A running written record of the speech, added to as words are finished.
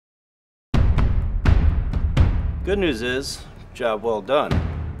Good news is, job well done.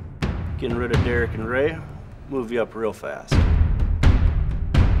 Getting rid of Derek and Ray, move you up real fast.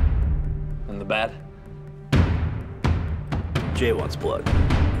 And the bad? Jay wants blood.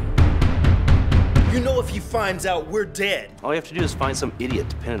 You know if he finds out, we're dead. All you have to do is find some idiot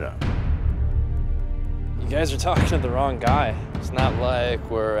to pin it on. You guys are talking to the wrong guy. It's not like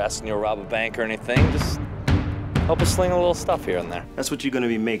we're asking you to rob a bank or anything. Just help us sling a little stuff here and there. That's what you're gonna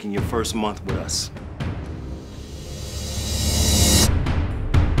be making your first month with us.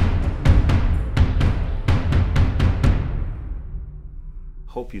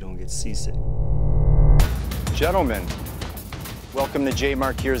 Hope you don't get seasick. Gentlemen, welcome to J.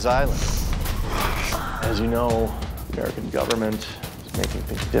 Markeaur's Island. As you know, the American government is making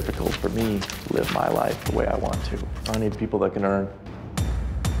things difficult for me to live my life the way I want to. I need people that can earn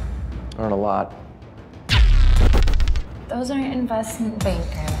a lot. Those aren't investment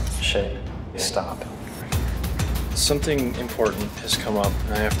bankers. Shea, stop. Something important has come up,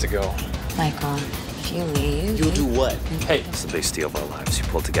 and I have to go. Michael, if you leave... You'll do what? Hey, It's the big steal of our lives. You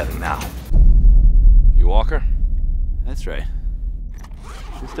pull together now. you Walker? That's right.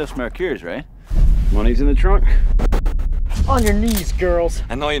 This stuff's Markeaur's, right? Money's in the trunk. On your knees, girls.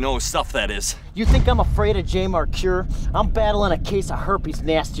 I know you know who stuff that is. You think I'm afraid of J. Markeaur? I'm battling a case of herpes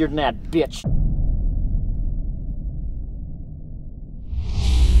nastier than that bitch.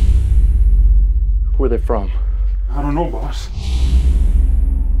 Who are they from? I don't know, boss.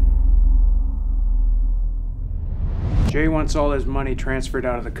 Jay wants all his money transferred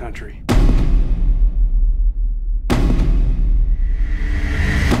out of the country.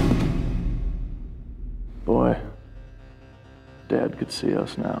 Boy, Dad could see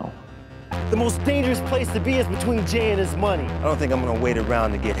us now. The most dangerous place to be is between Jay and his money. I don't think I'm gonna wait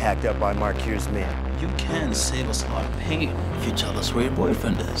around to get hacked up by Markeaur's men. You can save us a lot of pain if you tell us where your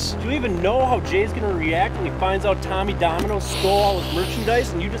boyfriend is. Do you even know how Jay's gonna react when he finds out Tommy Domino stole all his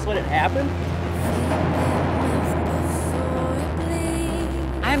merchandise and you just let it happen?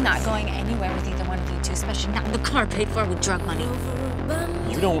 I'm not going anywhere with either one of you two, especially not in the car paid for with drug money.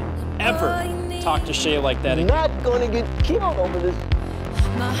 You don't ever talk to Shea like that again. Not gonna get killed over this.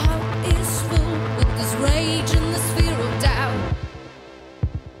 My heart is full with this rage and this fear of doubt.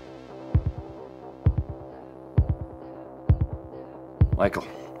 Michael.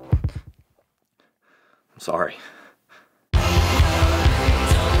 I'm sorry.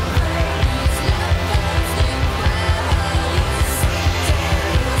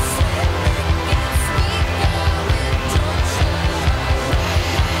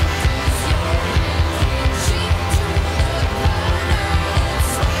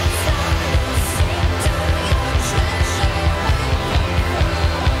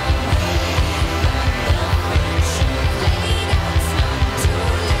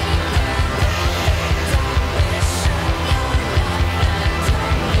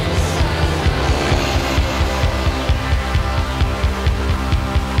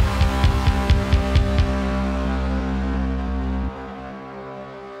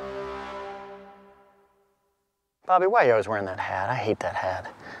 Bobby, why are you always wearing that hat? I hate that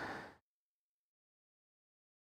hat.